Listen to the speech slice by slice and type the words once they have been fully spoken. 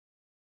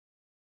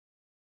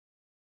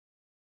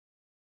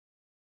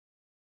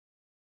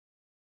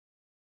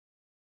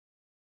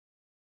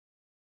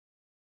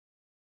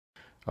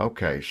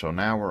Okay, so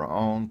now we're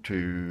on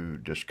to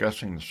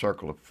discussing the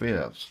circle of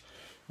fifths.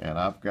 And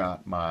I've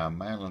got my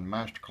Mandolin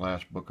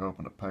Masterclass book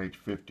open at page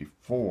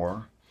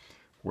 54,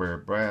 where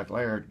Brad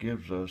Laird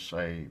gives us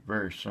a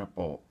very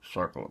simple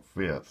circle of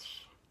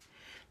fifths.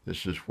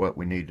 This is what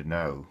we need to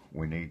know.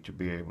 We need to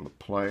be able to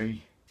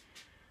play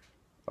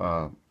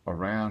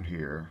around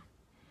here,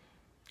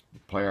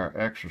 play our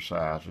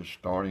exercises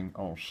starting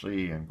on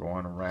C and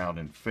going around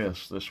in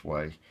fifths this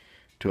way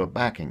to a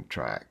backing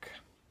track.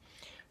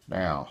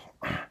 Now,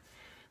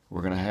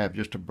 we're going to have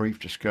just a brief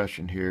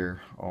discussion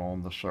here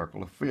on the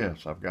circle of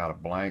fifths. I've got a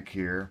blank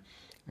here,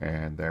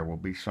 and there will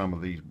be some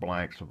of these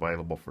blanks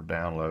available for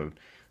download.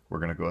 We're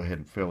going to go ahead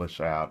and fill this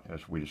out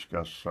as we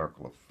discuss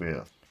circle of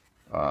fifths.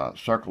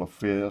 Circle of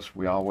fifths,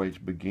 we always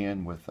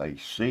begin with a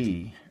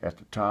C at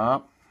the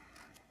top.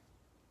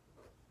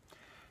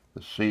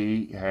 The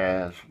C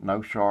has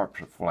no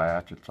sharps or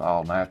flats. It's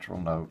all natural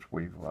notes.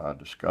 We've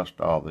discussed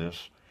all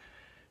this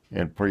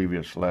in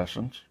previous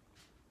lessons.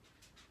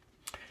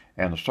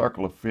 And the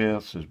circle of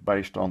fifths is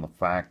based on the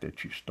fact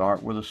that you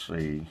start with a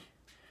C,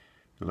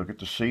 you look at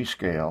the C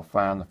scale,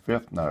 find the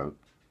fifth note,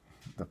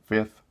 the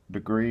fifth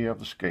degree of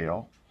the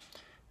scale,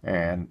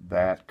 and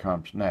that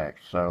comes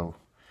next. So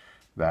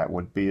that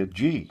would be a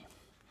G.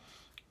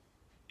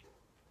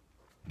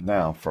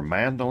 Now, for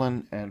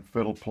mandolin and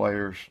fiddle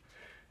players,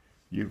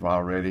 you've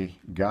already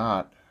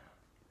got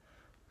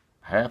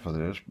half of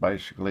this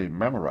basically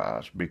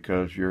memorized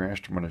because your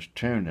instrument is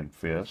tuned in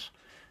fifths.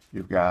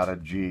 You've got a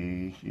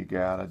G, you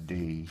got a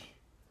D,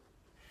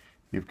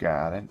 you've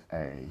got an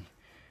A,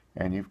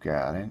 and you've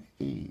got an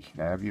E.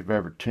 Now, if you've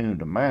ever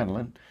tuned a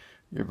mandolin,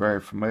 you're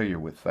very familiar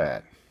with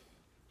that.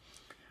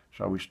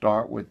 So we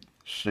start with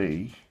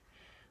C.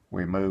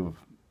 We move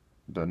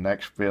the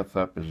next fifth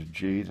up is a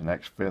G, the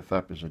next fifth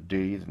up is a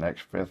D, the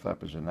next fifth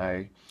up is an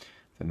A,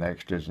 the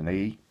next is an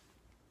E.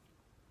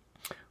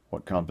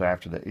 What comes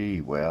after the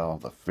E? Well,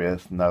 the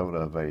fifth note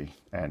of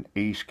an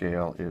E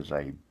scale is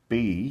a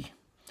B.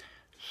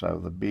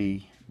 So the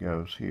B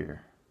goes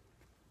here.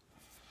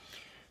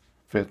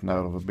 Fifth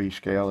note of a B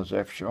scale is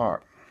F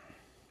sharp.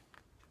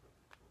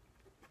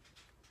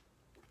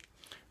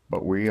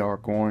 But we are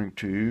going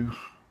to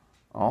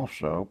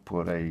also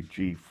put a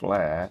G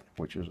flat,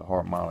 which is a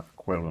harmonic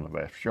equivalent of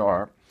F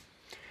sharp.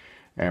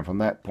 And from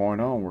that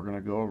point on, we're going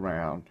to go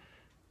around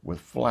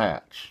with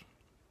flats.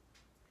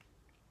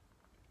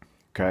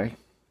 Okay?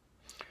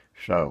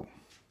 So,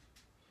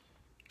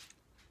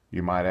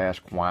 you might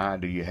ask, why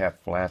do you have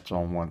flats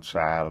on one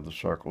side of the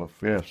circle of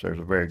fifths? There's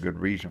a very good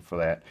reason for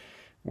that.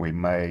 We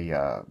may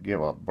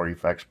give a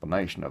brief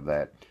explanation of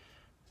that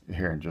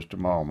here in just a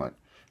moment.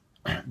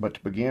 But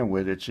to begin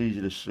with, it's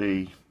easy to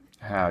see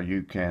how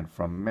you can,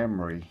 from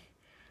memory,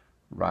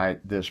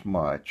 write this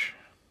much.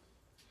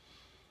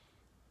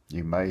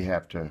 You may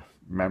have to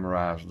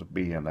memorize the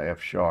B and the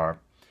F sharp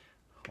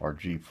or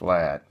G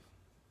flat,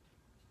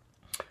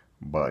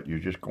 but you're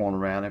just going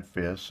around in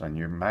fifths and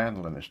your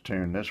mandolin is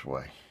tuned this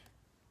way.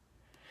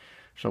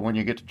 So when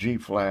you get to G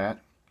flat,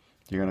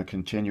 you're going to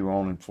continue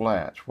on in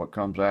flats. What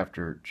comes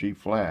after G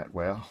flat?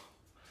 Well,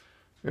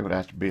 it would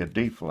have to be a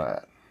D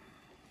flat.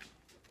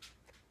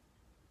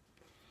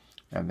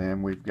 And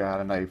then we've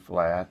got an A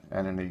flat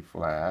and an E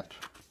flat.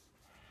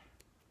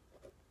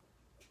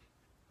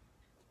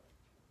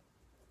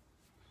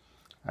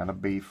 And a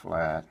B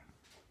flat.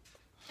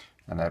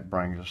 And that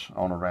brings us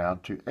on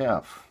around to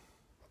F.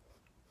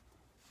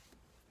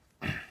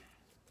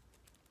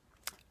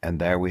 And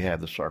there we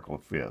have the circle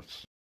of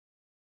fifths.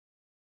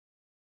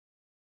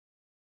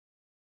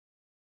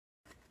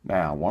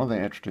 Now, one of the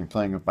interesting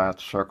things about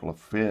the circle of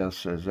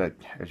fifths is that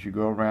as you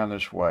go around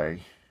this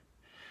way,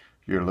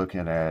 you're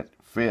looking at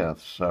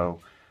fifths. So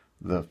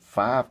the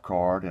 5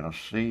 chord in a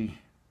C,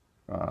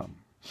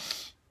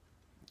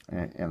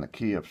 in the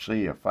key of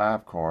C, a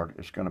 5 chord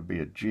is going to be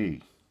a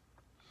G.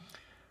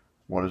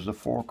 What is the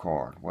 4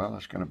 chord? Well,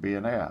 it's going to be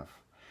an F.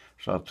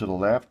 So to the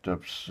left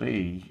of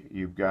C,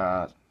 you've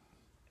got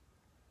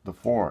the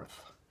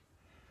 4th.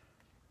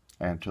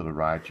 And to the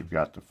right, you've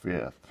got the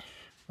 5th.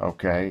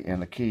 Okay,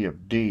 in the key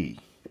of D,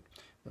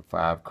 the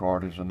 5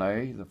 chord is an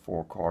A, the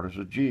 4 chord is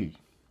a G.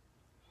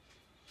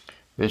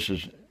 This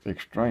is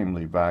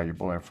extremely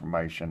valuable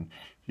information.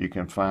 You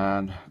can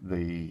find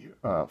the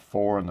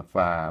 4 and the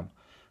 5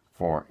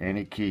 for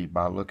any key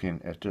by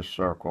looking at this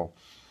circle.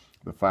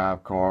 The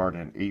 5 chord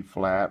in E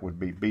flat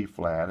would be B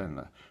flat, and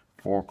the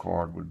 4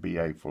 chord would be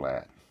A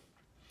flat,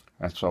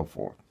 and so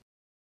forth.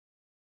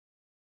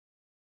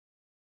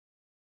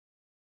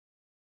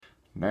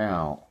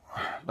 Now,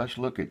 let's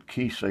look at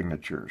key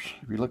signatures.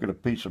 If you look at a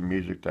piece of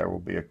music, there will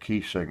be a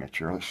key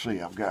signature. Let's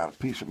see, I've got a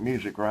piece of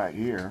music right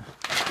here.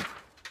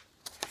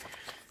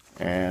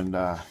 And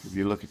if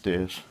you look at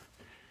this,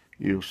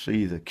 you'll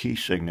see the key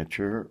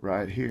signature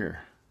right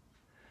here.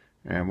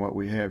 And what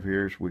we have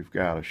here is we've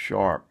got a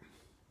sharp.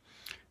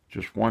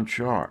 Just one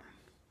sharp.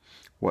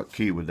 What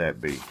key would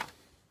that be?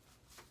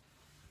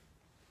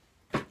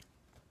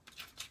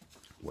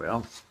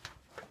 Well,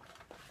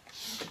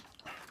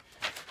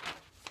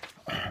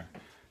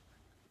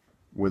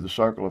 With the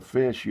circle of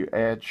fifths, you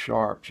add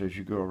sharps as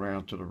you go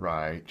around to the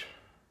right.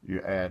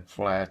 You add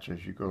flats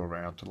as you go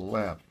around to the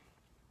left.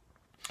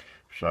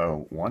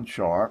 So 1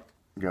 sharp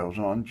goes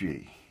on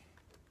G.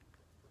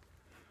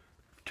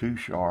 2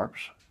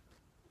 sharps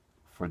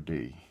for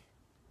D.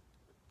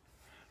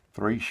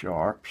 3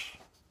 sharps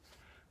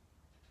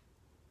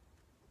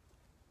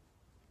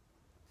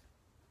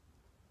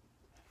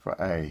for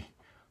A.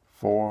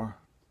 4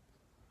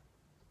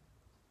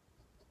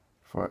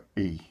 for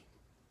E.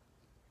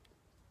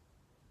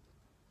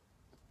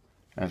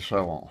 And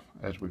so on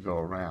as we go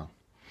around.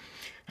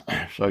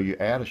 So you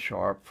add a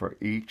sharp for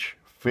each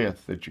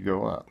fifth that you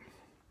go up.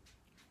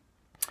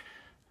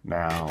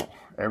 Now,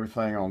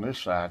 everything on this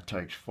side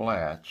takes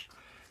flats.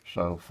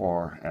 So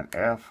for an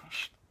F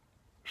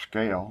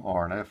scale,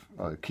 or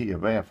an key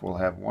of F will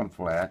have 1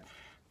 flat.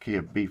 Key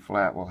of B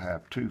flat will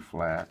have 2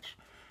 flats.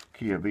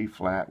 Key of E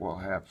flat will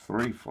have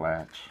 3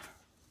 flats.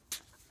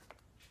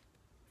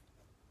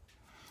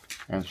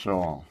 And so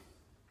on.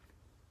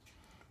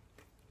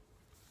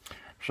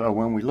 So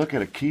when we look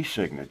at a key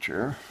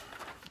signature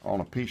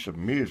on a piece of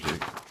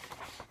music,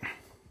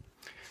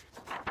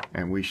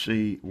 and we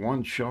see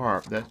 1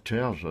 sharp, that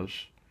tells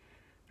us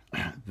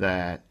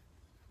that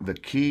the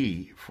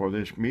key for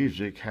this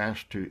music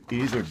has to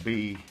either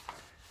be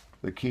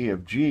the key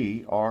of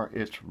G or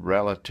its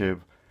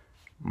relative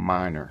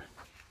minor.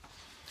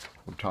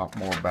 We'll talk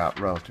more about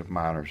relative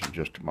minors in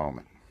just a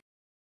moment.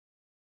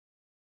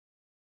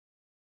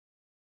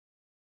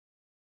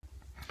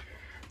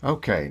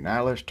 Okay,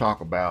 now let's talk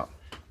about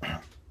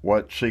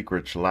what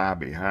secrets lie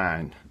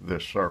behind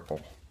this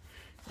circle.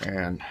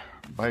 And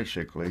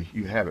basically,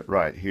 you have it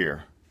right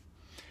here.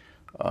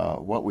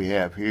 What we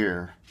have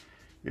here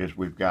is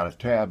we've got a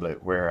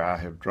tablet where I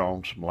have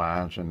drawn some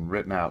lines and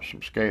written out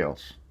some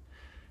scales.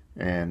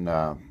 And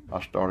I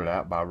started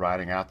out by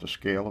writing out the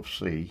scale of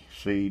C,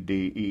 C,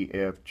 D, E,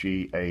 F,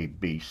 G, A,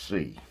 B,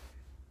 C.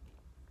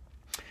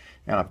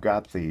 And I've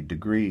got the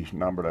degrees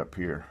numbered up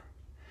here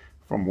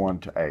from 1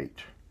 to 8.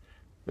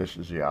 This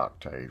is the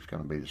octave. It's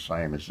going to be the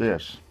same as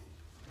this.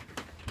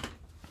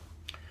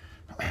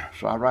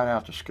 So I write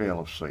out the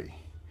scale of C.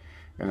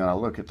 And then I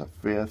look at the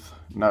 5th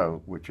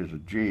note, which is a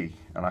G,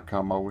 and I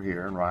come over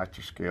here and write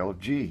the scale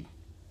of G.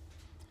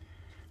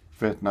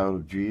 5th note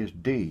of G is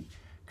D.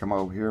 Come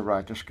over here,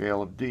 write the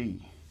scale of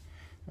D.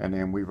 And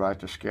then we write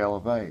the scale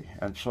of A,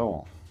 and so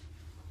on.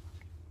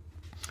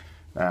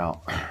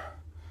 Now,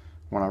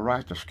 when I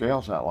write the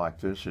scales out like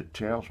this, it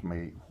tells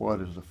me what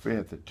is the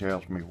 5th, it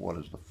tells me what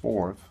is the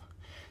 4th,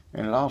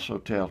 and it also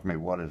tells me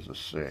what is the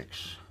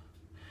 6th.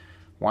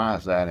 Why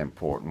is that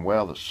important?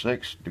 Well, the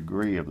 6th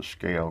degree of the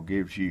scale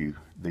gives you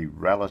the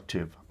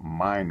relative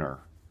minor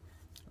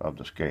of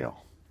the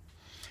scale.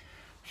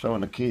 So in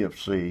the key of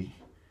C,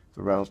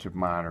 the relative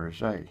minor is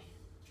A.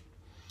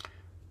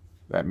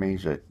 That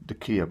means that the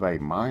key of A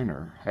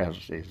minor has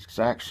the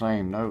exact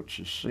same notes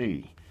as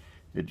C.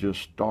 It just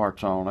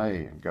starts on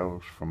A and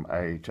goes from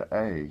A to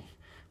A,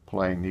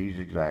 playing these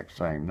exact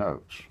same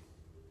notes.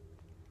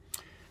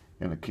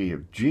 In the key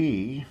of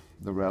G,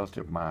 the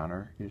relative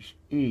minor is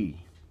E.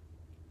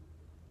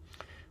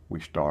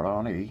 We start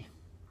on E,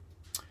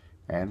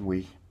 and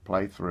we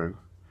play through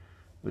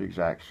the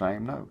exact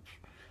same notes.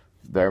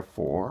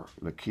 Therefore,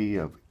 the key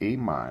of E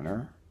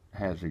minor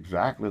has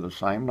exactly the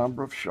same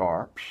number of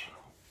sharps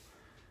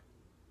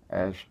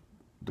as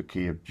the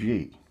key of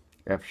G,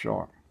 F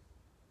sharp.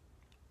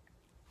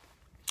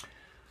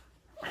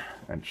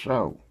 And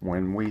so,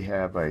 when we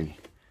have a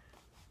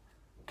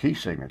key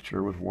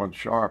signature with 1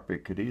 sharp,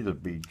 it could either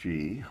be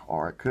G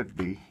or it could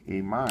be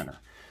E minor.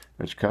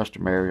 It's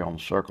customary on the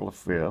circle of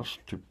fifths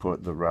to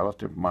put the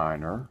relative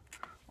minor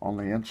on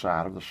the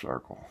inside of the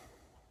circle.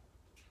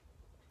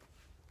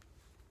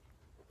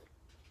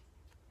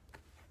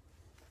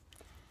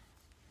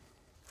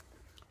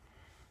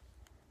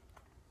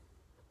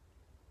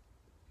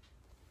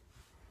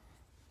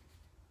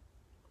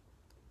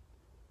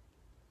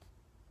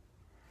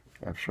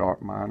 F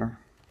sharp minor,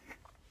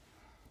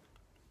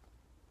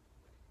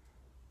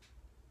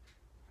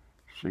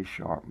 C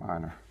sharp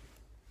minor.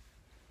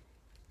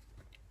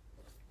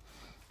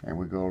 And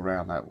we go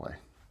around that way.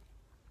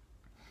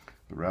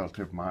 The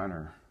relative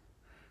minor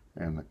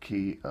in the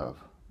key of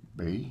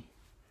B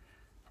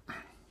is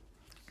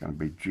going to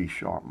be G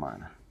sharp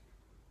minor.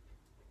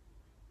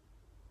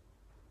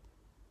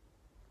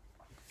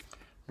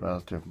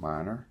 Relative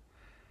minor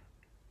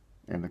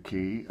in the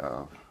key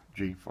of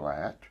G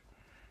flat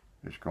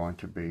is going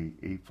to be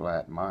E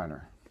flat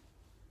minor.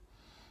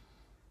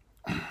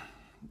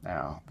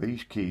 Now,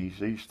 these keys,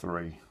 these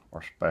 3,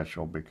 are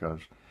special because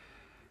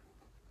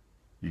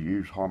you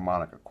use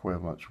harmonic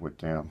equivalents with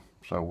them,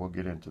 so we'll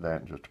get into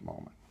that in just a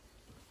moment.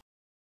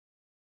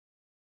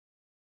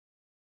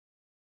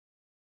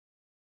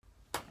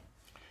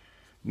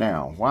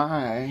 Now,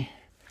 why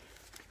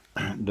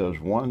does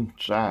one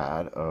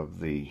side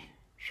of the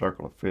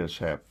circle of fifths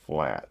have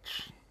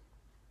flats?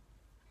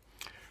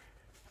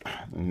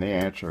 And the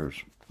answer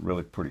is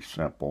really pretty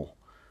simple.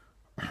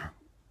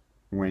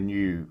 when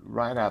you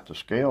write out the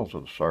scales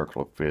of the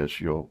circle of fifths,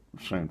 you'll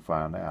soon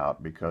find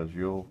out, because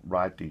you'll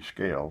write these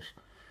scales.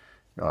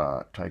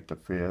 Take the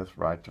fifth,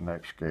 write the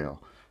next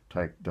scale.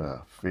 Take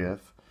the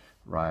fifth,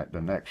 write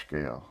the next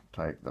scale.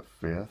 Take the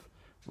fifth,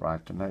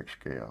 write the next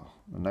scale,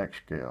 the next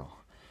scale.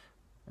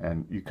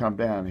 And you come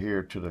down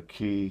here to the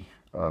key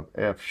of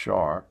F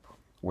sharp,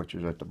 which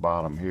is at the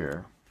bottom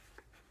here.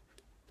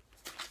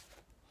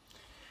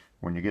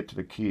 When you get to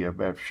the key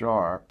of F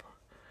sharp,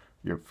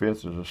 your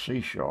fifth is a C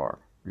sharp.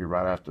 You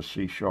write out the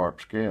C sharp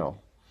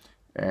scale,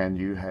 and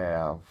you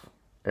have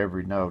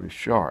every note is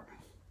sharp.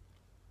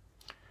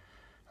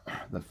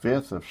 The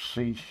fifth of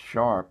C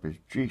sharp is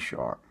G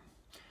sharp,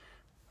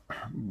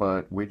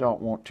 but we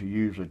don't want to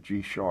use a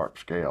G sharp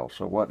scale.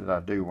 So what did I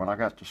do? When I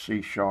got to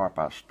C sharp,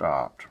 I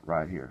stopped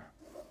right here.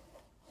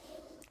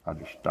 I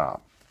just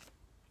stopped.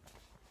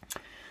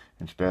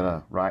 Instead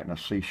of writing a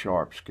C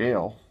sharp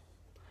scale,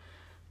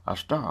 I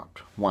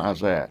stopped. Why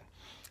is that?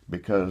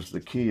 Because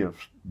the key of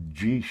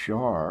G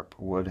sharp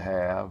would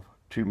have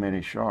too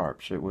many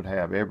sharps. It would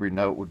have, every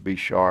note would be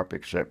sharp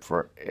except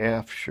for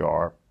F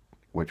sharp,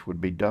 which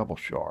would be double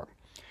sharp.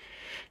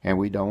 And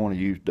we don't want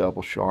to use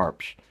double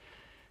sharps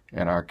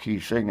in our key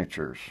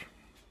signatures.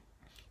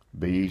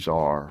 These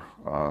are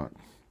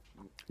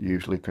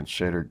usually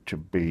considered to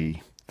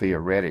be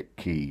theoretic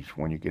keys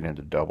when you get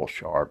into double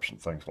sharps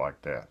and things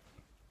like that.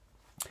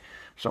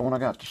 So when I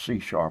got to C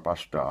sharp, I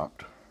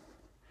stopped.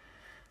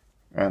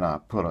 And I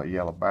put a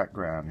yellow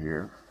background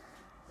here,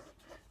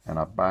 and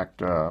I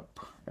backed up,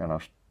 and I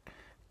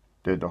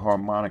did the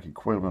harmonic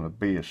equivalent of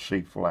B is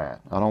C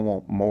flat. I don't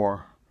want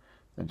more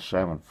than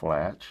 7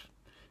 flats.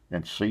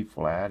 In C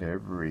flat,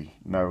 every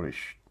note is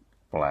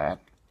flat,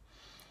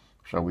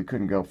 so we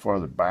couldn't go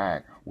further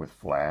back with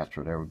flats,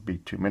 or there would be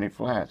too many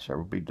flats. There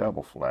would be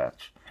double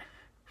flats.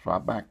 So I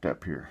backed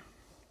up here,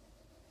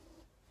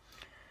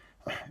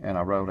 and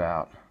I wrote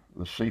out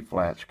the C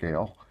flat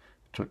scale.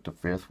 Took the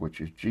fifth, which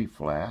is G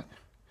flat,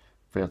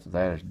 fifth of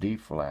that is D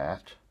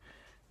flat,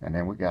 and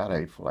then we got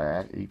A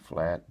flat, E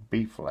flat,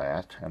 B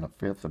flat, and a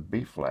fifth of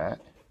B flat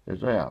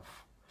is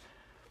F.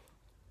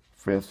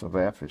 Fifth of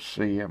F is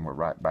C, and we're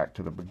right back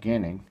to the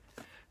beginning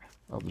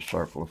of the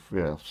circle of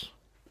fifths.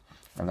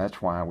 And that's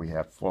why we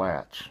have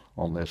flats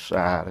on this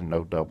side and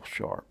no double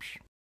sharps.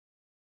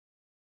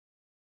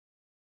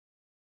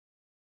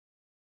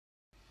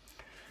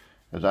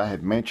 As I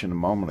had mentioned a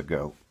moment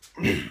ago,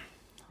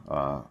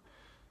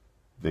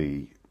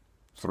 the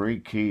 3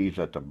 keys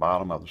at the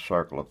bottom of the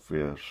circle of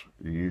fifths,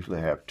 you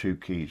usually have 2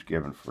 keys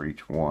given for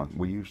each one.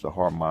 We use the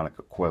harmonic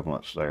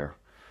equivalents there.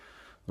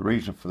 The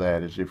reason for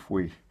that is if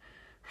we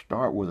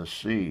start with a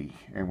C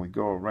and we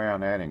go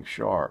around adding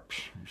sharps,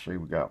 you see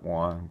we got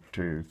 1,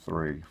 2,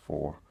 3,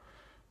 4,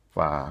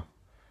 5,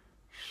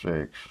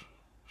 6,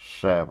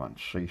 7.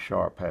 C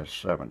sharp has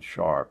 7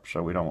 sharps,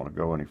 so we don't want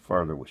to go any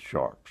further with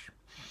sharps.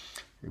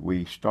 If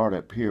we start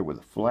up here with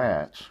the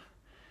flats,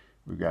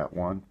 we got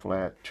 1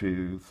 flat,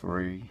 2,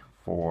 3,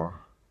 4,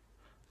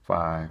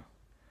 5,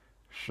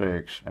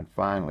 6, and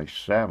finally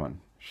 7,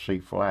 C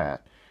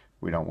flat.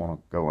 We don't want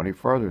to go any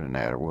further than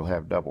that, or we'll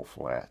have double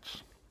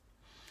flats.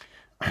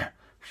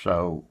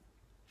 So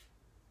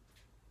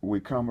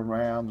we come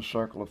around the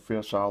circle of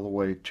fifths all the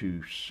way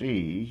to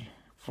C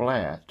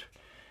flat,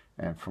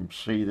 and from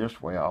C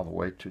this way all the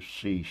way to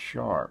C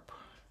sharp.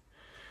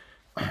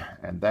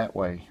 And that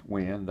way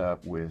we end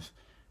up with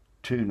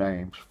 2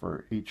 names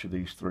for each of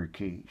these 3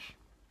 keys.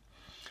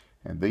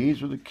 And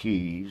these are the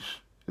keys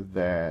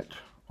that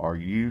are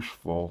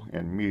useful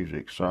in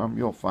music. Some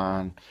you'll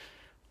find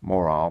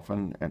more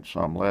often and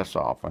some less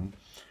often.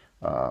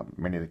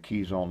 Many of the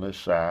keys on this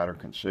side are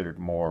considered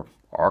more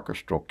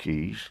orchestral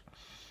keys,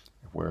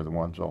 where the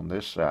ones on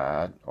this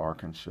side are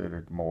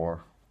considered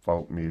more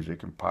folk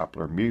music and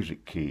popular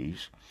music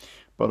keys.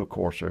 But of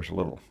course there's a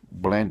little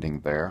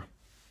blending there.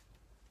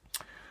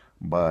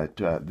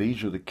 But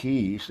these are the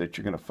keys that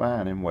you're going to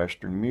find in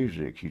Western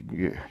music.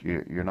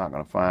 You're not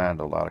going to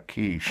find a lot of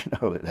keys,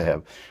 that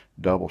have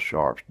double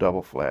sharps,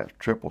 double flats,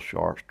 triple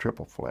sharps,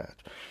 triple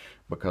flats.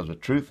 Because the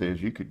truth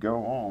is, you could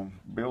go on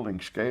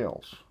building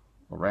scales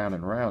around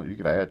and around. You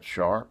could add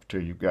sharp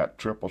till you've got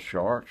triple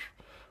sharps,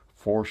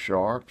 4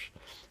 sharps.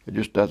 It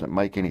just doesn't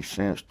make any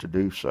sense to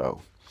do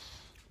so.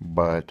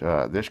 But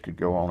this could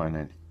go on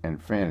in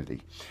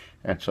infinity.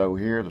 And so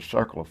here, the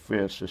circle of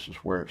fifths, this is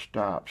where it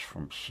stops,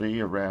 from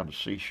C around to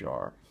C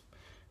sharp,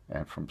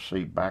 and from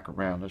C back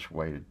around this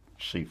way to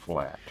C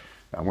flat.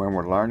 Now when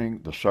we're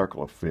learning the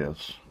circle of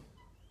fifths,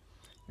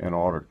 in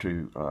order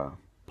to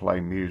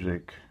play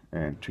music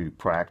and to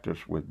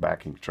practice with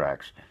backing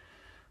tracks,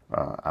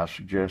 I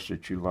suggest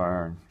that you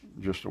learn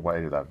just the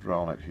way that I've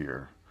drawn it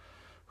here,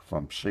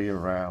 from C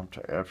around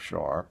to F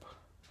sharp,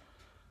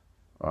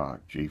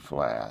 G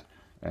flat,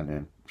 and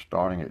then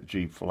starting at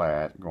G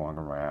flat, going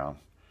around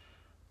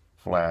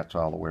flats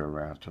all the way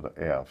around to the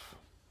F.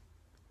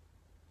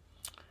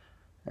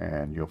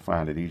 And you'll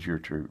find it easier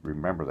to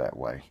remember that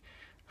way,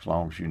 as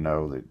long as you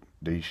know that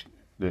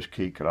this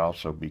key could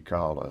also be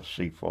called a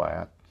C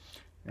flat,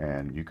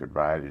 and you could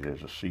write it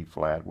as a C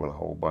flat with a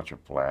whole bunch of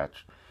flats,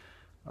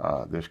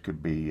 This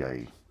could be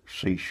a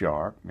C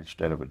sharp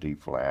instead of a D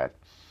flat,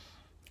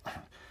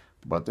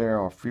 but there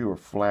are fewer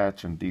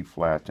flats in D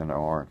flat than there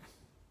are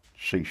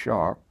C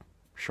sharp.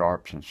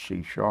 Sharps and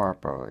C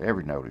sharp,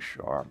 every note is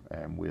sharp,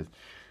 and with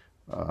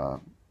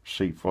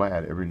C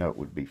flat, every note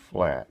would be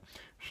flat.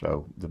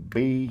 So the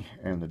B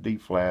and the D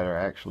flat are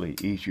actually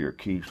easier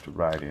keys to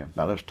write in.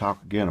 Now let's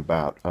talk again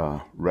about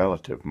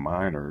relative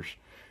minors.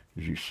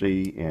 As you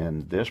see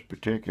in this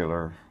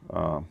particular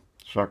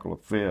circle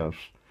of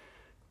fifths,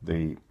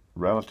 the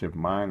relative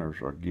minors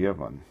are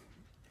given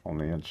on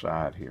the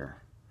inside here.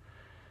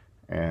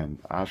 And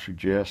I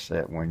suggest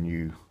that when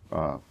you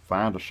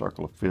find a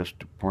circle of fifths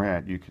to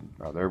print, you can.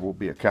 There will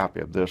be a copy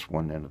of this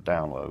one in the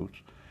downloads,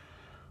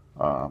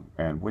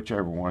 and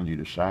whichever one you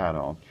decide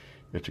on,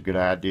 it's a good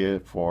idea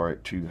for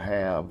it to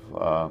have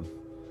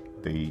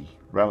the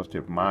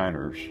relative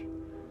minors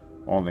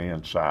on the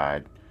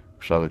inside,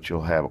 so that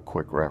you'll have a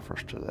quick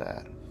reference to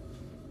that.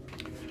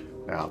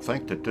 Now, I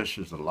think that this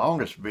is the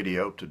longest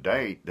video to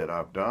date that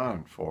I've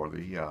done for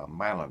the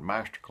Mandolin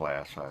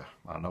Masterclass.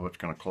 I know it's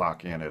going to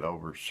clock in at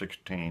over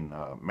 16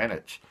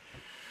 minutes.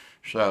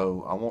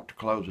 So I want to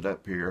close it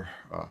up here.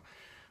 I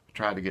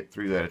tried to get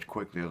through that as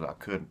quickly as I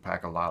could and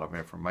pack a lot of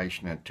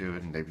information into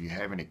it. And if you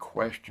have any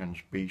questions,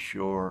 be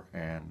sure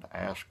and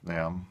ask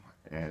them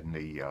in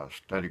the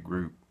study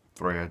group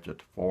threads at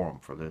the forum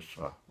for this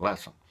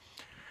lesson.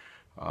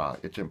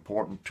 It's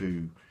important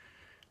to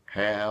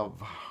have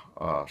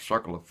a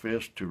circle of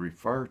fifths to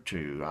refer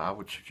to. I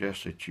would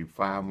suggest that you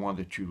find one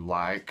that you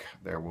like.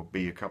 There will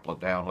be a couple of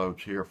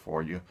downloads here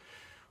for you,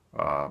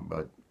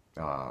 but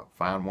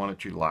find one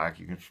that you like.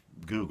 You can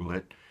Google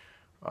it,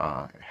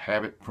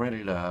 have it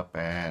printed up,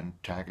 and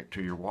tag it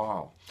to your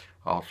wall.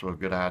 Also a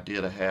good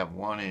idea to have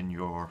one in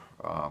your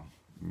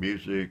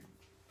music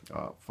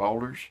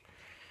folders,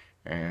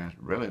 and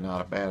really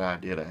not a bad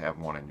idea to have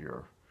one in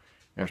your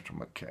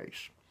instrument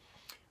case.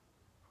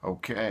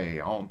 Okay,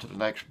 on to the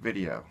next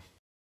video.